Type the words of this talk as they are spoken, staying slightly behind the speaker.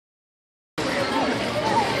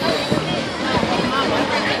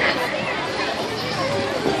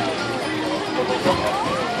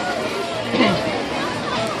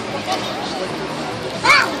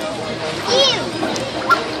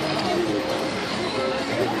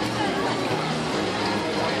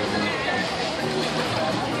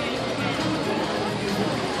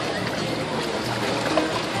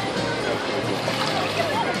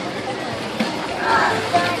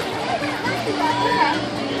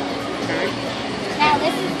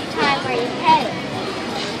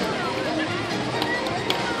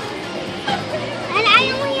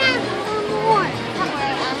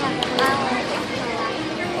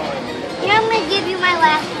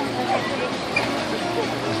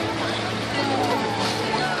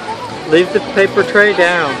Leave the paper tray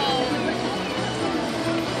down.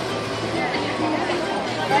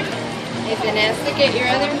 Hey Vanessa, get your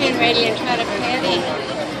other hand ready and try to pet him.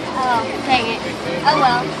 Oh, dang it. Oh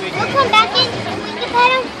well. We'll come back in and we can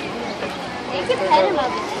pet him. You can pet him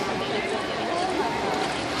over there.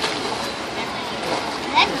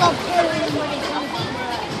 Let's go put him when he comes to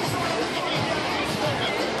us.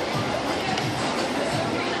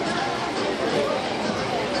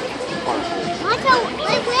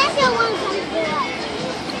 Where's the one comes to us?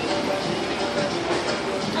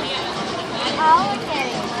 Oh, okay.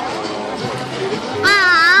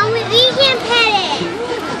 We can't pet it.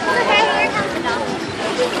 Okay, here comes the dog.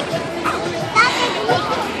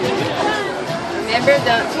 Remember,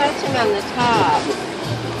 don't touch him on the top.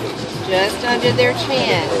 Just under their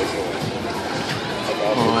chin.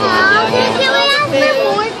 Can we ask for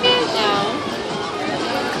more fish? No.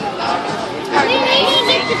 We need to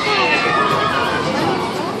get the pet.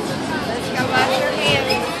 Let's go wash your hands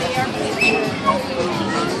and see our picture.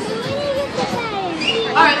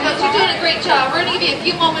 Alright folks, you're doing a great job. We're going to give you a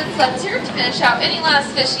few moments left here to finish out any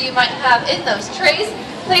last fish you might have in those trays.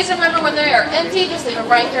 Please remember when they are empty, just leave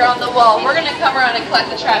them right here on the wall. We're going to come around and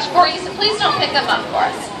collect the trash for you, so please don't pick them up for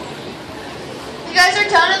us. You guys are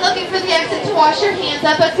done and looking for the exit to wash your hands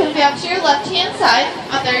up. It's going to be up to your left-hand side.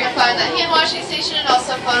 On there you'll find that hand washing station and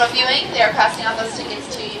also photo viewing. They are passing out those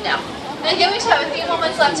tickets to you now. And again, we just have a few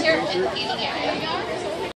moments left here in the eating area.